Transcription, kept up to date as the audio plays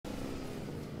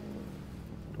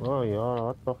Oh yeah,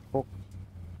 what the fuck?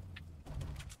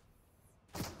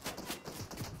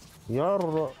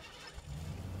 Yarra.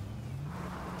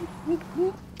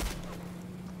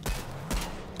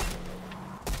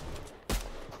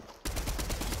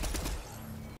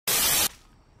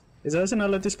 Is dat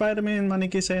nou dat die Spider-Man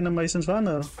mannetjes zijn en meisjes van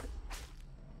er?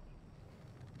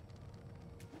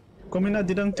 Kom je naar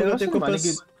die dan toe dat ik op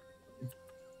is?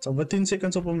 Zo wat 10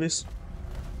 seconds op hem wist.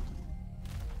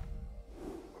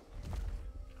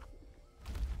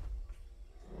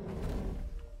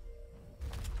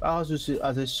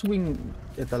 Als hij swing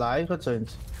het al eigen zijn.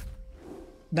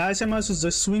 Daar zijn maar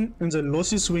de swing en de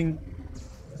losse swing.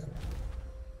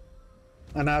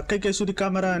 En dan kijk je zo die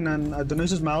camera en dan doen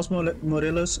ze Miles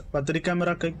Morales wat die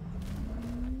camera kijkt.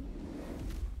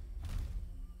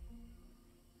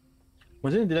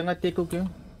 Mas ini dia nggak take ook ya?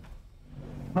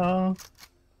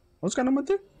 Wat kan dat met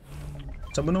Ze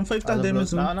hebben nog 50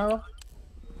 damage doen. Nou.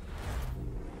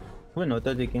 Hoe nou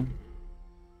dat ik?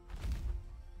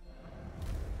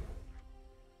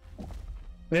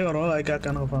 Nee hoor, ik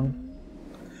kan nog van.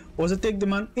 Was het take de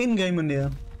man in-game neer?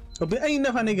 Op het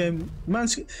einde van de game. Man,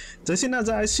 ze zien dat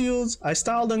hij shields, hij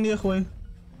staal dan neer gewoon.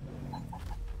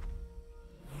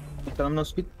 Ik kan hem nog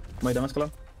speed, maar dan is klaar.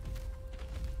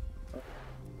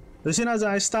 Ze zien dat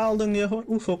hij staal dan neer gewoon.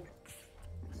 Oeh, fuck.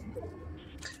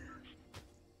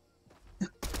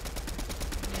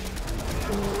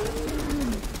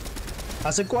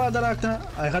 Als ik kwaad raakt,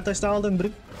 hij gaat hij staal dan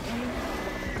brik.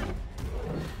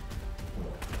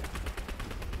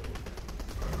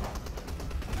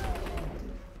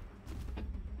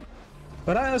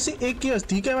 Maar als ik keer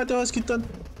die keer wat hij was kita.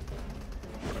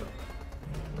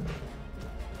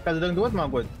 Kada dang duat mah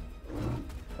buat.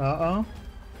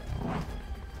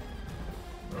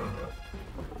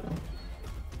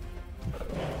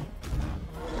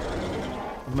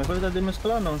 Mas kalau tadi mas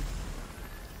kelar no.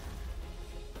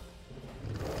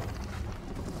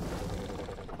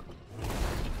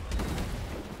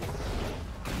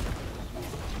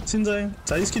 Sinzai,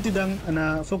 saya skiti dang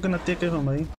na fokken attack van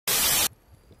mij.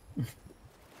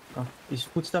 Ah, is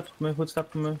footsteps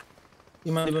me.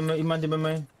 Iemand die bij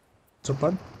mij.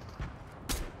 Cepat.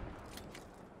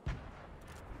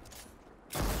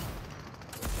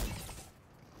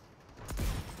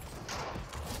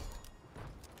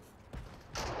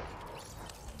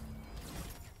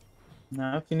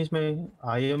 Nah, finish me.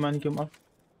 Ayo man kiem af.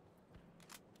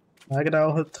 Hij had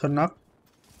al het genakt.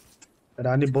 En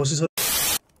aan die bosses.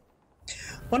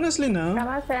 Honestly, no. I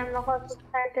must say, I'm not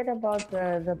excited about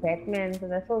the Batman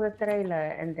because I saw the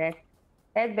trailer and that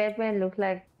Batman looks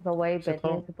like the way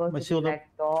Batman's supposed to be, like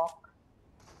dark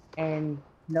and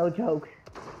no jokes,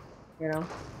 you know.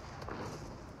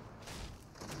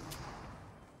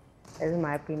 That's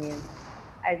my opinion.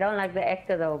 I don't like the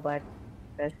actor though, but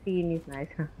the scene is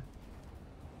nice.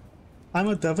 I'm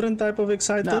a different type of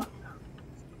excited.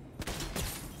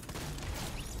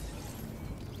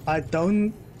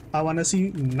 No. I wanna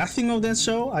see nothing of that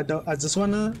show. I just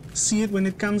wanna see it when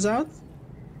it comes out.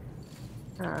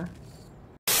 I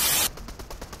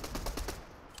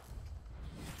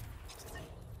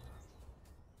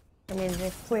mean,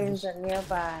 the queens are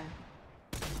nearby.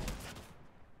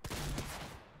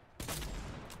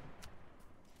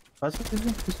 Wat is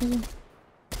dit?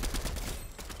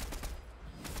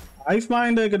 Hive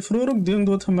Mind, ik heb vroeger ook dingen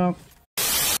doodgemaakt.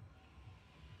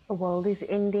 The world is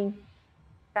ending.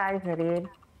 Skies are red.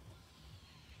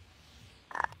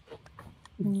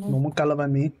 No more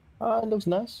Calavani. Ah, it looks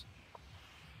nice.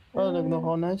 Oh, it looks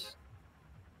nogal nice.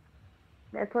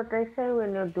 That's what they say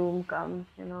when your doom comes,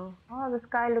 you know. Oh, the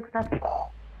sky looks nice.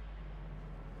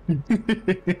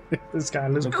 The sky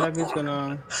looks like it's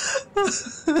gonna.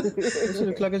 It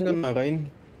looks like it's gonna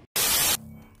rain.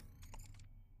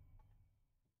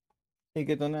 Ik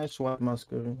heb dan een SWAT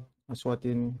masker, een SWAT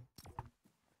in.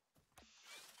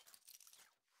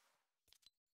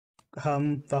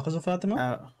 Wacht eens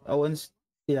Fatima? Owens,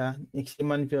 ja, ik zie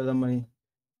man veel aan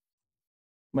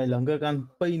mijn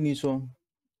langkant pijn niet zo.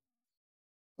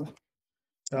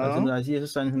 Als je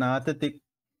staan na te tik.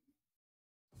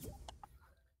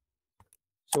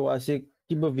 Zoals ik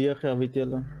die beweeg ga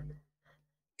vertellen.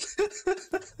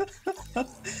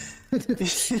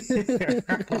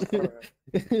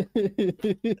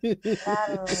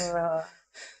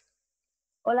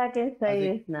 All I can say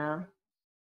is now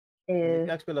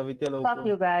is fuck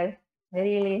you guys.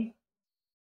 Really.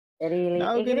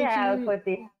 Nou, ik ga uit voor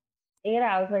die. Ik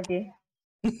ga uit voor die.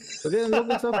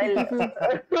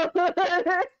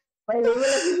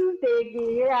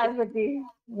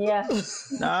 Yeah.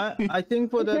 Nah, I think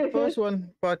for the first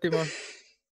one, Fatima.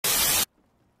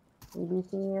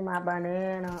 My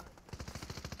banana.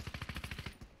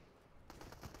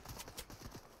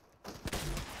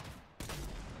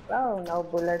 Oh, no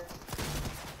bullets.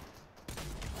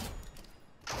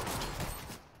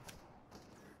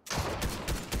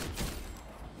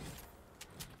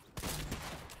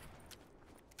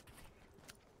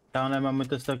 Down maar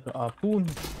met een stuk harpoen.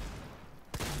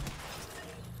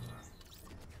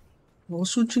 Wat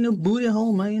zoet je nou booty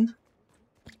hole, man?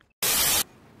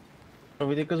 Zo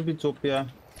weet ik als een beetje op, ja.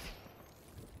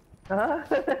 Huh?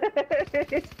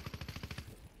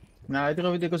 Nou, ik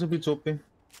weet ik als een beetje op, ja.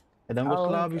 En dan wordt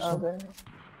klaar, dus. Okay.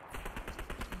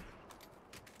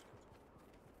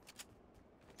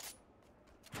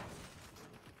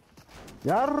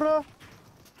 Jarre!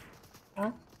 Huh?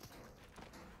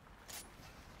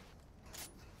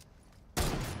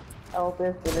 Oh,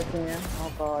 there's bullets in here.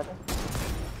 Oh god.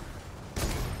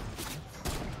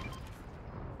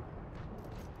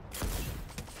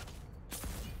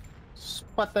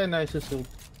 Spat en nice zo.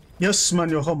 Yes, man,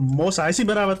 joh, mos. Hij ziet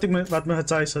bijna wat me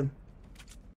gezegd zijn.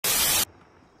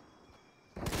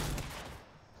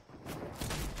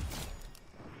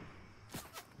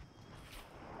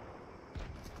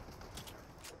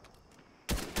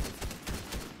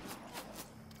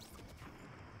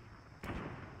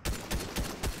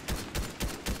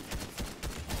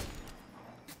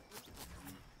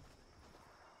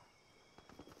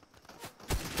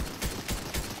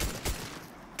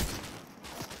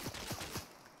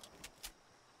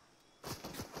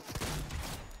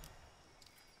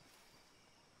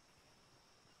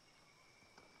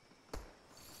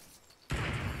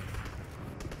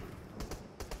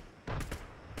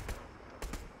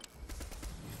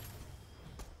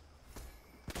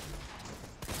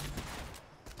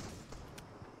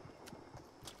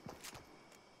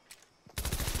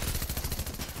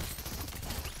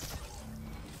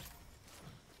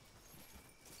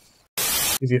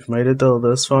 If you've made it till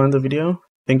this far in the video,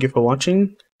 thank you for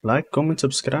watching. Like, comment,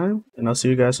 subscribe, and I'll see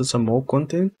you guys with some more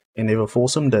content, and have a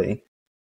awesome day.